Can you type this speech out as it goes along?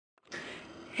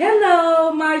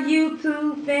Hello, my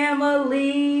YouTube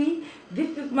family.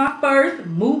 This is my first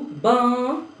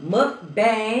mukbang,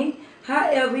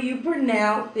 however you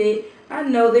pronounce it. I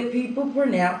know that people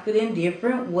pronounce it in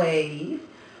different ways.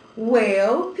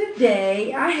 Well,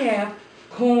 today I have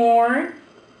corn,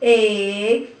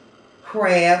 eggs,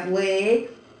 crab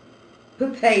legs,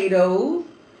 potatoes,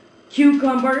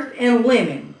 cucumbers, and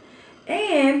lemon.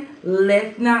 And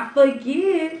let's not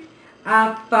forget,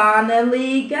 I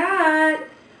finally got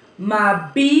my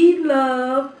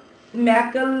Blove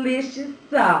Smackalicious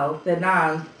sauce, and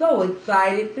I'm so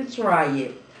excited to try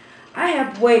it. I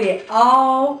have waited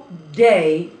all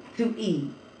day to eat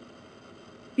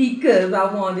because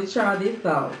I wanted to try this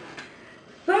sauce.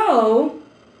 So,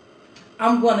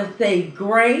 I'm going to say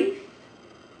grace,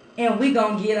 and we're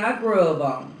going to get our grub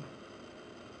on.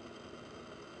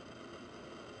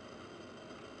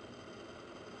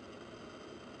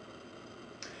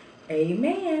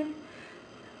 Amen.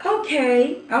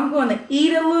 Okay, I'm going to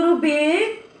eat a little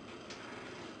bit,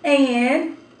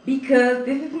 and because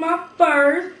this is my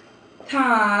first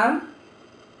time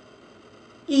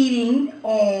eating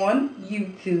on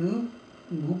YouTube,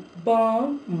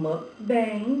 mukbang,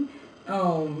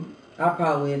 I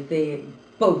probably have said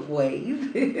both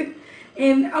ways.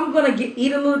 And I'm going to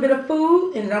eat a little bit of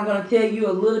food, and I'm going to tell you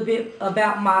a little bit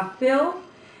about myself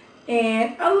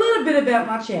and a little bit about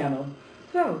my channel.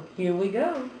 So, here we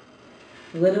go.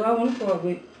 What do I want to start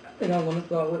with? I think I want to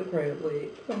start with a crab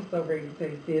leg. I'm so ready to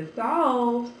taste this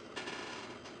sauce.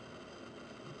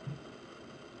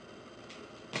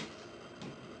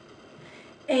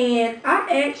 And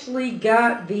I actually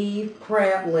got these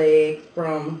crab legs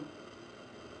from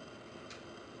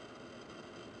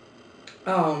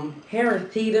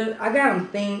Harris Teeter. I got them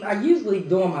steamed. I usually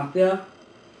do them myself,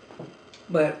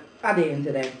 but I didn't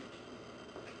today.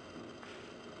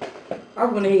 I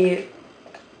went ahead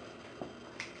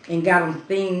and got them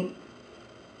steamed.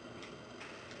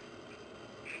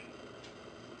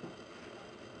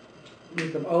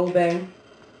 With some Old Bay.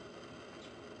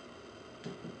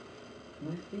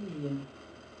 Let's see here.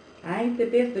 I ain't the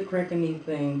best at cracking these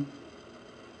things.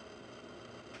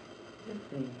 Let's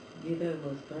see. Give that a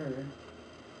little stir.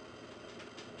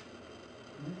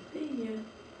 Let's see here.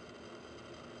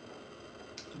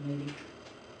 Maybe.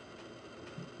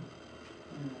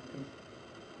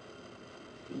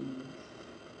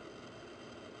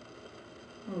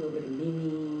 A little bit of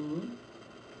lemon.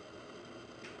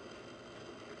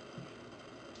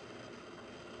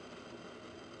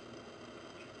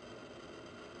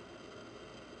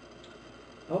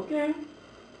 Okay.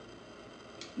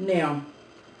 Now,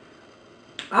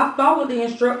 I followed the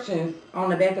instructions on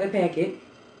the back of the packet.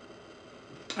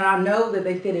 And I know that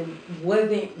they said it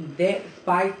wasn't that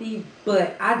spicy,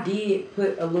 but I did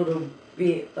put a little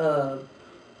bit of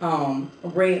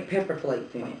red pepper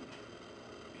flakes in it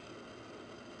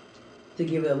to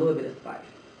give it a little bit of spice.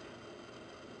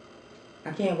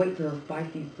 I can't wait till it's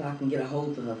spicy so I can get a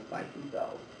hold of her spicy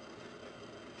sauce.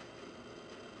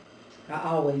 I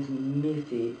always miss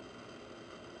it.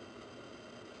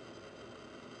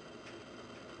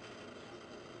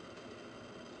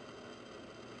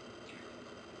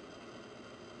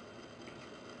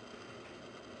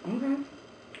 Okay.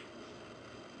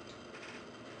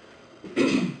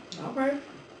 All right.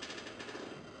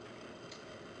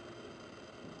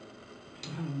 I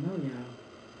don't know, y'all.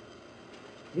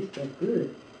 This stuff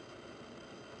good.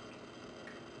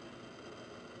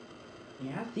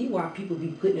 Yeah, I see why people be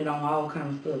putting it on all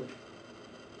kinds of stuff.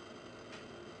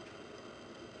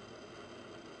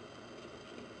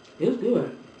 It's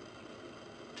good.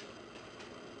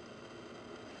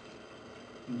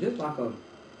 This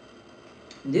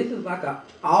is like a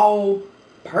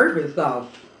all-purpose sauce.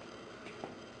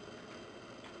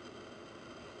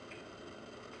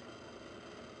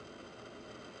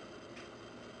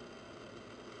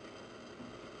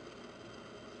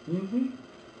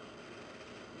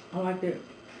 I like that.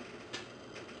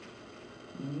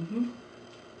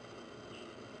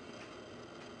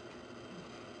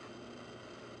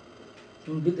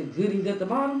 And get the goodies at the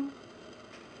bottom.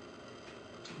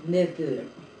 And that's good.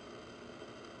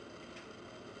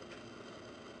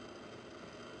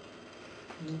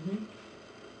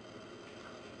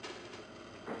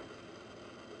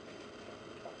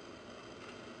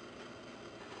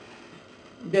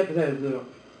 That potato is good.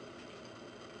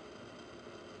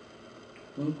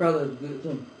 And the color is good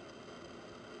too.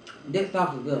 That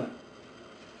sauce is good.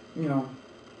 You know.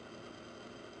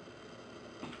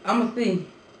 I'm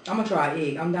gonna try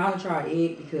egg. I'm down to try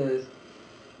egg because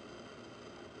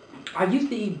I used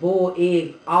to eat boiled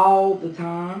eggs all the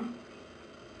time.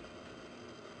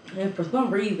 And for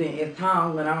some reason, as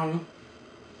time went on,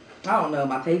 I don't know,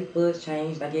 my taste buds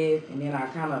changed, I guess, and then I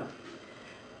kind of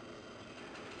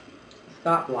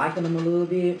stopped liking them a little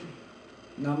bit,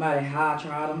 no matter how I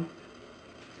tried them.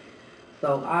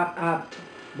 So I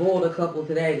boiled a couple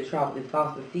today to try with this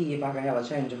sauce to see if I can have a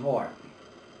change of heart.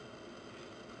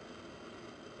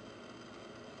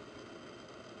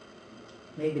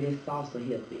 Maybe this sauce will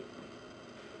help it.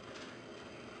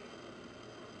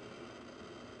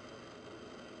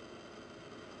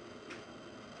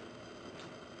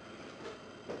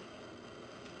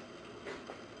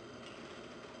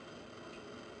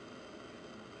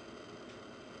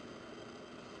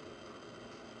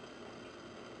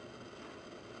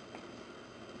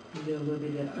 Get a little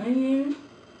bit of the onion.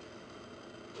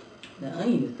 The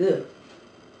onion is good.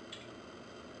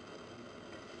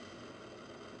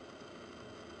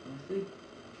 Let's see.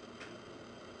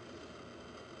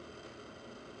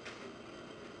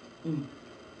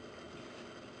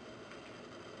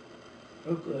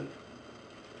 That's good.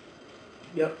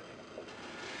 Yep.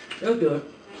 That's good.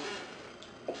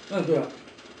 That's good.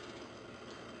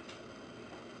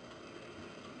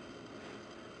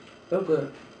 That's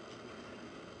good.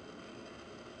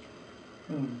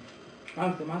 I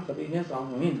don't see myself eating this off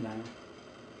on anything.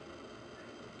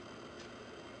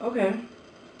 Okay.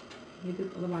 Get this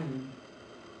other bite in.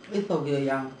 It's so good,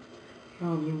 y'all.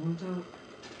 You want to talk?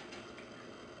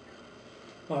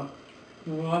 But,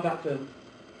 I got to.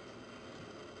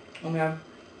 Okay.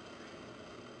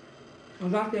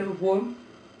 As I said before,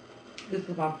 this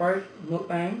is my first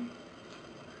mukbang.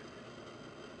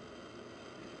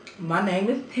 My name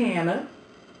is Tana.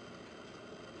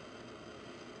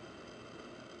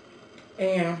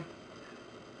 And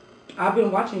I've been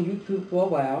watching YouTube for a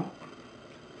while.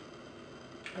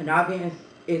 And I've been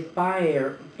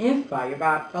inspired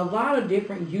by a lot of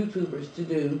different YouTubers to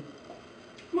do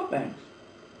mukbangs.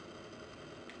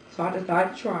 So I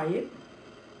decided to try it.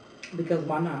 Because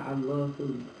why not? I love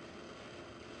food.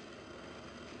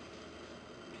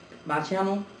 My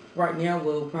channel right now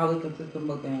will probably consist of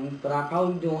mukbangs. But I'll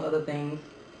probably be doing other things.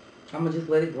 I'm going to just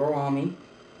let it grow on me.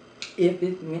 If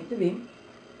it's meant to be.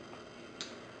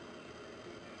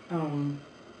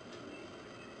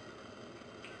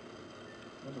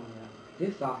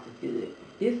 This sauce is good.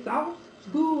 This sauce is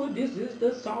good. This is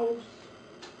the sauce.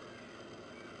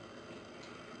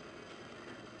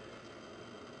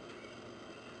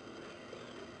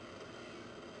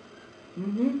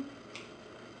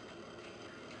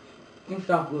 This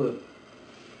sauce good.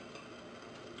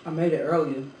 I made it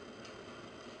earlier.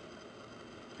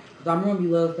 Because I remember you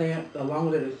love saying the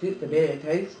longer that it sits, the better it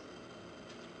tastes.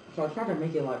 So I tried to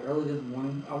make it like early this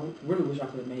morning. I really wish I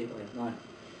could have made it last night.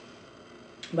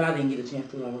 But I didn't get a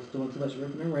chance to. I was doing too much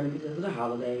ripping and running because of the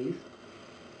holidays.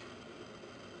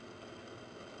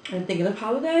 And thinking of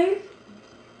holidays,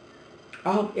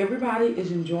 I hope everybody is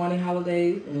enjoying the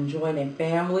holidays and enjoying their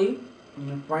family and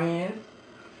their friends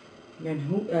and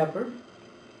whoever.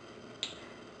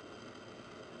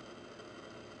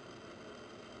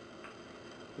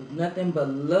 With nothing but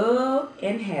love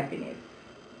and happiness.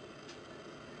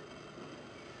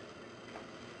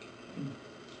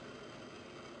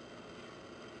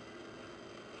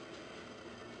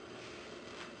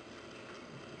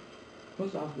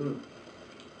 What's all good?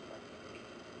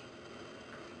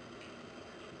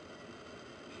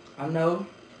 I know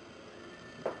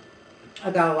I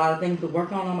got a lot of things to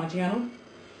work on my channel.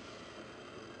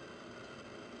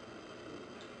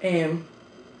 And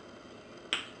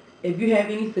if you have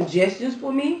any suggestions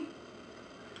for me,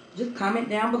 just comment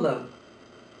down below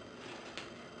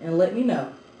and let me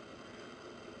know.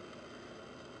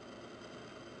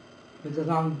 Because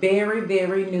I'm very,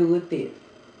 very new with this.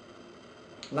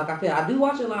 Like I said, I do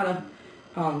watch a lot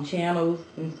of channels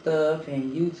and stuff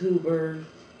and YouTubers.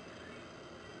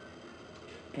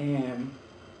 And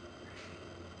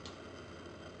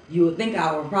you would think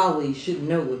I would probably shouldn't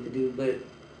know what to do, but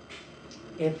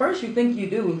at first you think you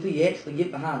do until you actually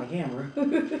get behind the camera.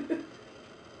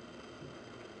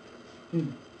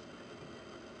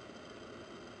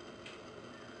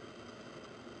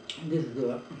 This is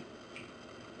good.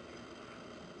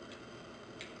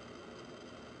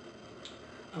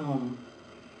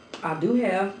 I do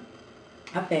have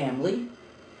a family.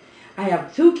 I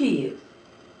have 2 kids.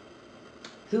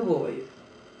 2 boys.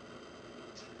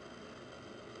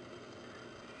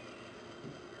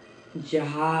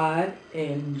 Jihad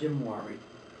and Jamari.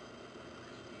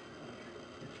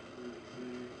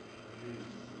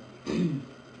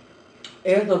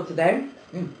 As of today,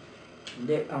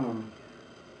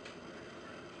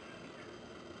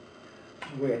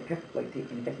 we're at pepper plate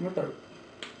taking that's my third.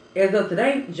 As of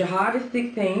today, Jihad is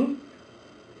 16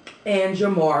 and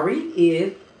Jamari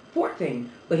is 14,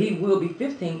 but he will be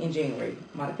 15 in January.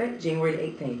 Matter of fact, January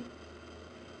the 18th.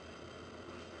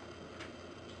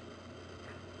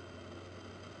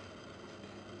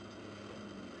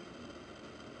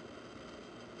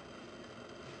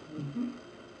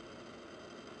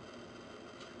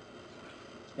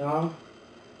 Y'all,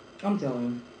 I'm telling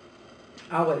you,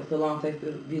 I waited so long to taste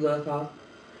this Blove sauce.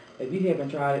 If you haven't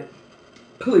tried it,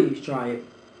 please try it.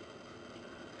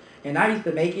 And I used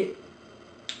to make it,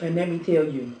 and let me tell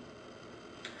you,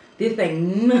 this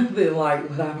ain't nothing like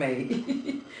what I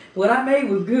made. What I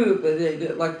made was good, but it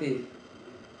ain't like this.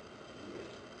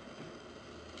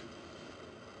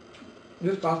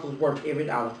 This sauce was worth every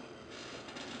dollar.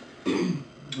 I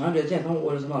get a chance, I'm gonna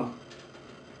order some more.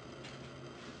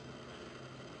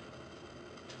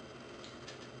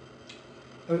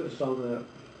 It was so good.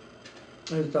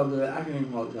 It was so good. I can't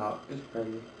even hold it out. It's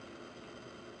crazy.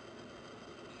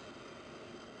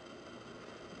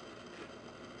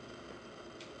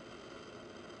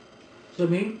 To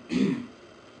me,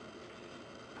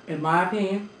 in my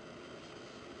opinion,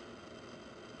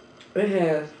 it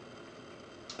has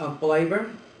a flavor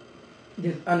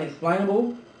that's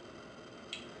unexplainable.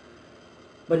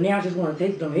 But now I just want to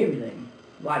taste on everything.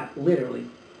 Like, literally.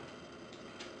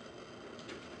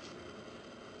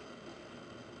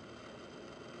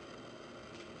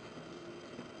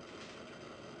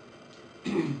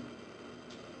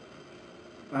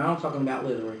 I'm talking about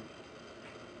literally.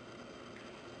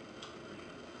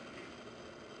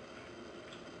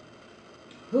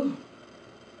 Whew.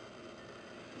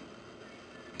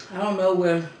 I don't know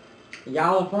where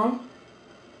y'all are from,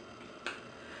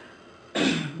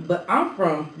 but I'm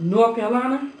from North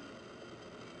Carolina,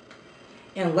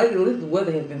 and lately this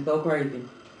weather has been so crazy.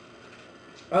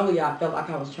 Earlier I felt like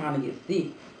I was trying to get sick,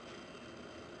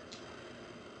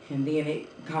 and then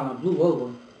it kind of blew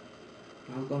over.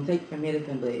 I was going to take some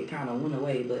medicine, but it kind of went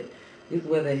away. But this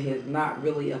weather has not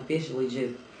really officially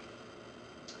just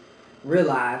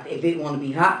realized if it want to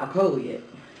be hot or cold yet.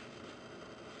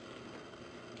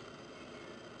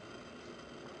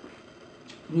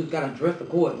 You just got to dress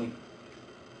accordingly.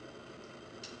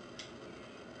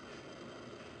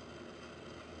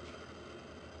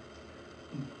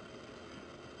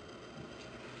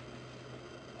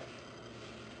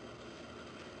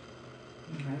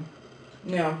 Okay.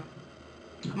 Now,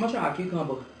 I'm going to try a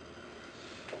cucumber.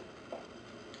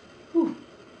 Whew.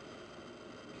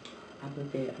 I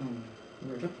put that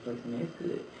where's that place in there? It's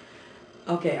good.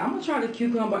 Okay, I'm going to try the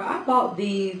cucumber. I bought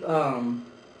these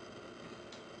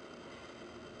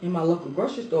in my local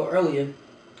grocery store earlier.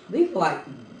 These are like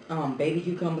baby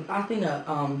cucumbers. I seen a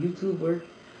YouTuber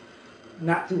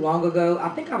not too long ago. I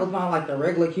think I was buying like the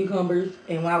regular cucumbers,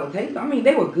 and when I would taste them, I mean,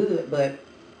 they were good, but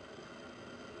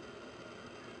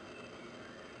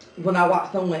when I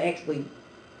watched someone actually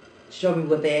show me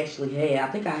what they actually had, I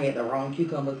think I had the wrong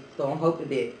cucumbers. So I'm hoping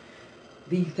that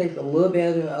these taste a little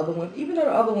better than the other ones. Even though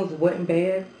the other ones wasn't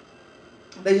bad,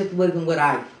 they just wasn't what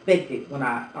I expected when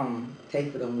I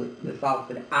tasted them with the sauce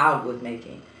that I was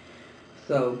making.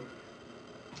 So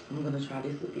I'm gonna try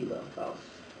this with Blove sauce.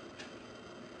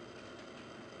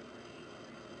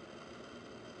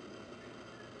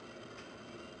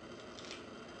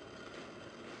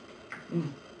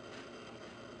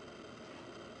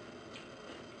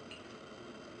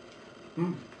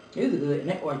 This is good, and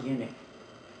that organic.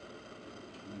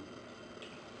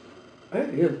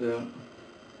 It is good.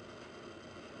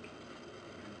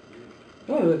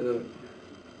 Oh, it is good.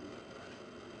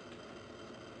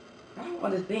 I don't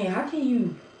understand. How can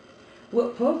you,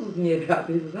 what puzzles me about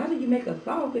this is how do you make a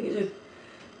sauce that just,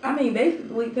 I mean,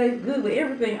 basically tastes good with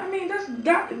everything. I mean, that's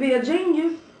got to be a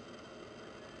genius.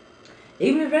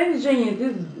 Even if it ain't a genius,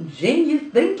 this is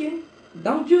genius thinking.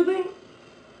 Don't you think?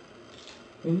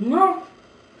 No.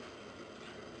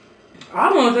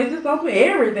 I want to taste this sauce with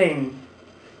everything.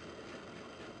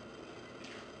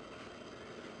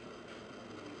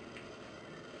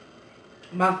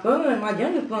 My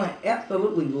youngest son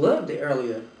absolutely loved it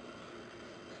earlier.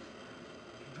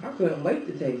 I couldn't wait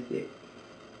to taste it.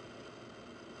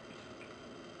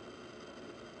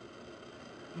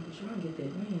 I'm trying to get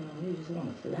that man on here. Just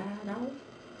want to slide off.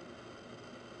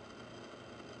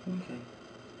 Okay.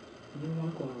 You don't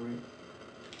want to cooperate.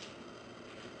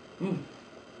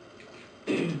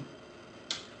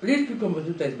 These cucumbers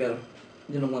do taste better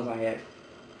than the ones I had.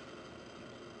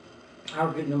 I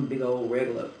was getting them big old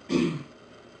regular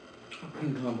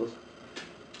cucumbers.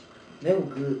 They were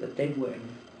good, but they weren't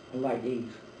like these.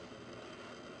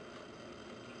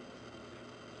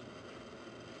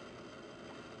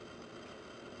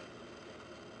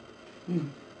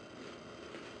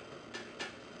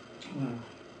 Wow.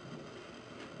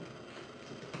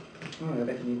 I'm gonna go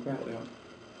back and eat crab out.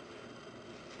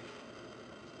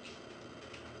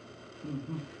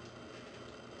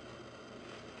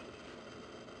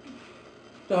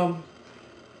 So,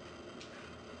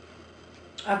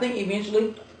 I think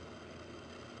eventually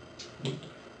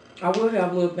I will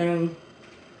have a little thing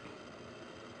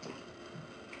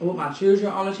with my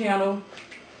children on the channel.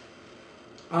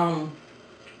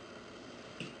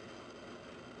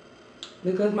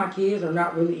 Because my kids are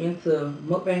not really into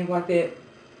mukbangs like that,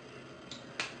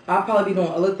 I'll probably be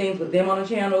doing other things with them on the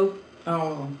channel.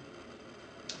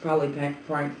 Probably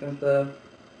pranks and stuff.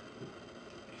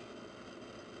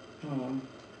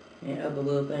 And other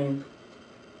little things.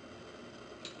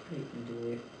 You can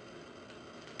do it.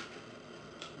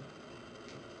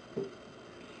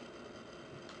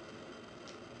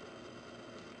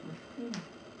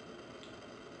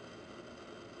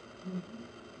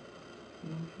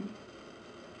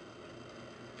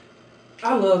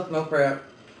 I love snow crab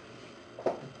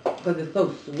because it's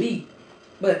so sweet,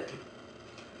 but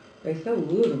they're so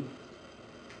little.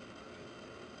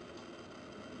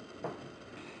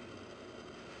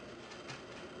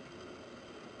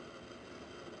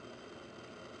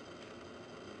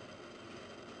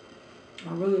 I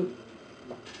really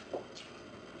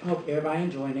hope everybody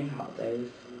enjoying their holidays.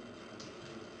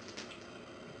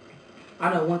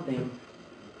 I know one thing.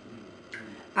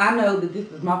 I know that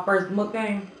this is my first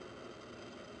mukbang,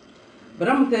 but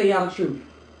I'm gonna tell y'all the truth.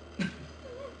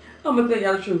 I'm gonna tell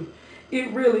y'all the truth.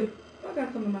 It really, I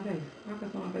got some in my face. I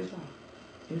got some in my face.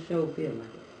 It sure feel like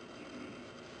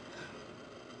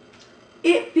it.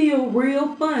 It feel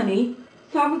real funny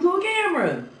talking to a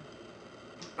camera.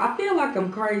 I feel like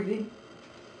I'm crazy.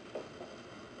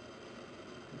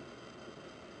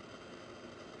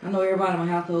 I know everybody in my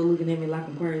household looking at me like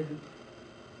I'm crazy.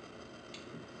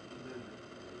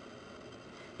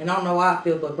 And I don't know why I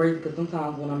feel so crazy, because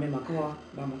sometimes when I'm in my car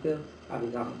by myself, I be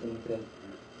talking to myself.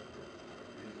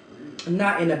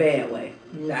 Not in a bad way.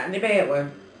 Not in a bad way.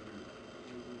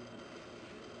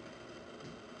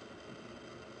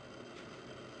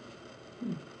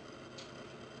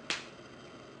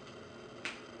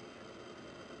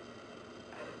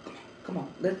 Come on,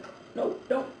 let's go. No,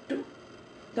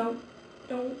 don't.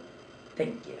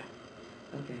 Thank you.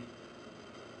 Okay.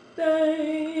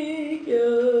 Thank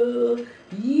you.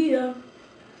 Yeah.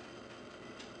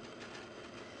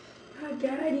 I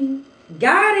got him.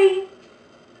 Got him.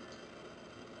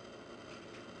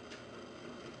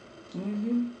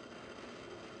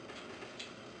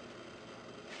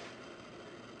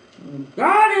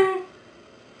 Got him.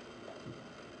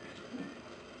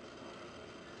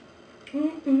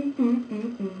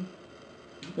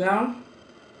 Yeah.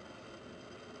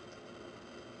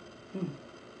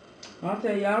 I'll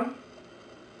tell y'all,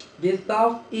 this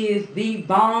sauce is the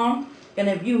bomb, and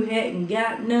if you hadn't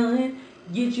got none,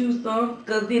 get you some,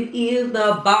 because it is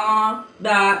the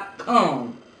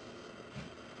bomb.com.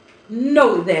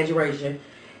 No exaggeration.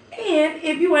 And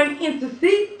if you ain't into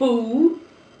seafood,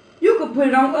 you can put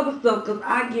it on other stuff, because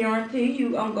I guarantee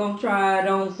you I'm going to try it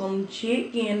on some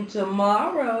chicken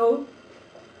tomorrow.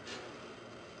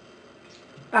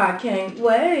 I can't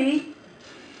wait.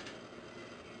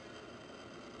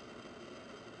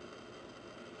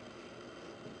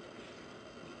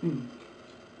 Good.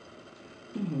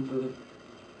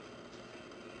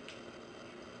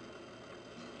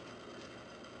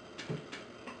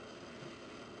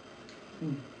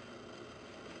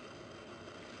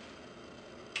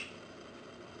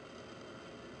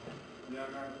 Yeah, I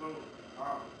got food.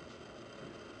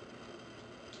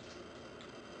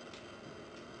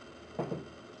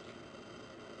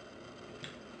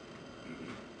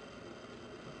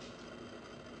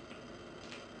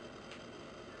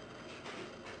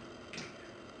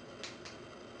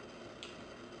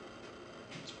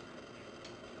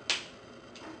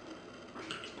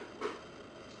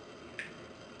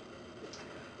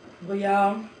 But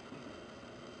y'all,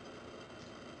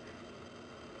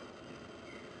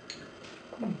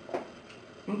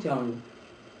 I'm telling you,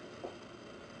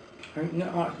 ain't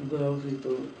nothing like some good old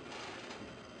seafood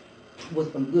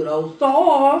with some good old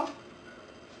sauce.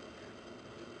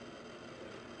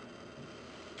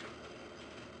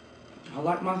 I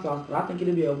like my sauce, but I think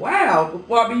it'll be a while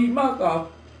before I be eating my sauce.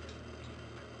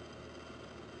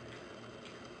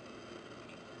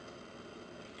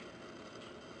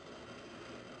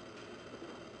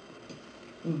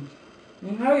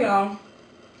 Hey y'all,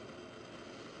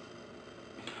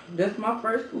 that's my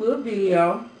first little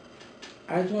video.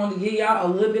 I just wanted to give y'all a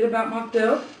little bit about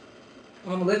myself.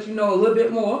 I'm gonna let you know a little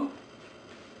bit more.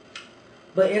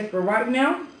 But as for right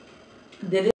now,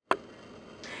 that is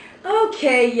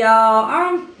okay, y'all.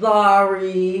 I'm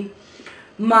sorry.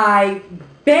 My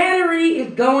battery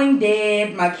is going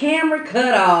dead. My camera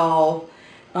cut off.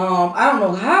 I don't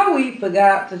know how we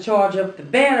forgot to charge up the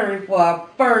battery for our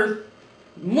first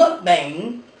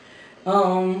mukbang.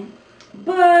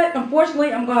 But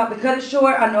unfortunately, I'm going to have to cut it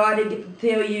short. I know I didn't get to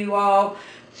tell you all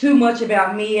too much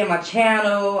about me and my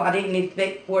channel. I didn't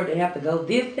expect for it to have to go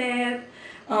this fast.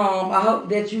 I hope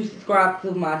that you subscribe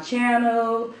to my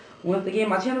channel. Once again,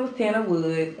 my channel is Tanner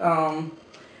Woods. I'm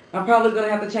probably going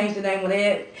to have to change the name of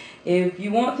that. If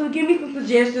you want to, give me some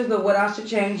suggestions of what I should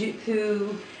change it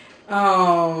to.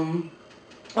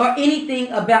 Or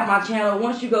anything about my channel.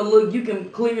 Once you go look, you can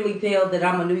clearly tell that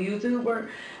I'm a new YouTuber.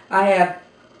 I have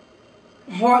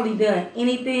hardly done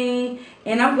anything,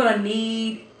 and I'm going to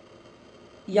need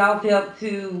y'all's help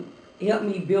to help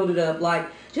me build it up. Like,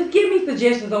 just give me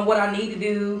suggestions on what I need to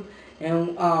do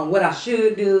and what I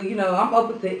should do. You know, I'm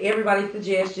open to everybody's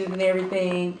suggestions and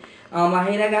everything. I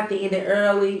hate I got to end it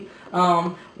early.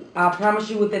 I promise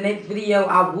you with the next video,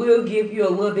 I will give you a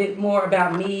little bit more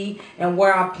about me and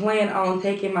where I plan on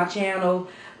taking my channel.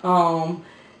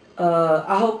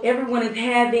 I hope everyone is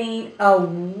having a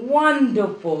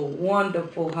wonderful,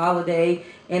 wonderful holiday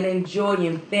and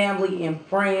enjoying family and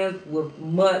friends with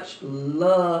much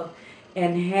love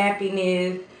and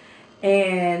happiness.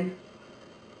 And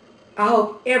I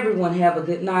hope everyone have a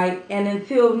good night. And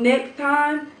until next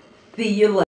time, see you later.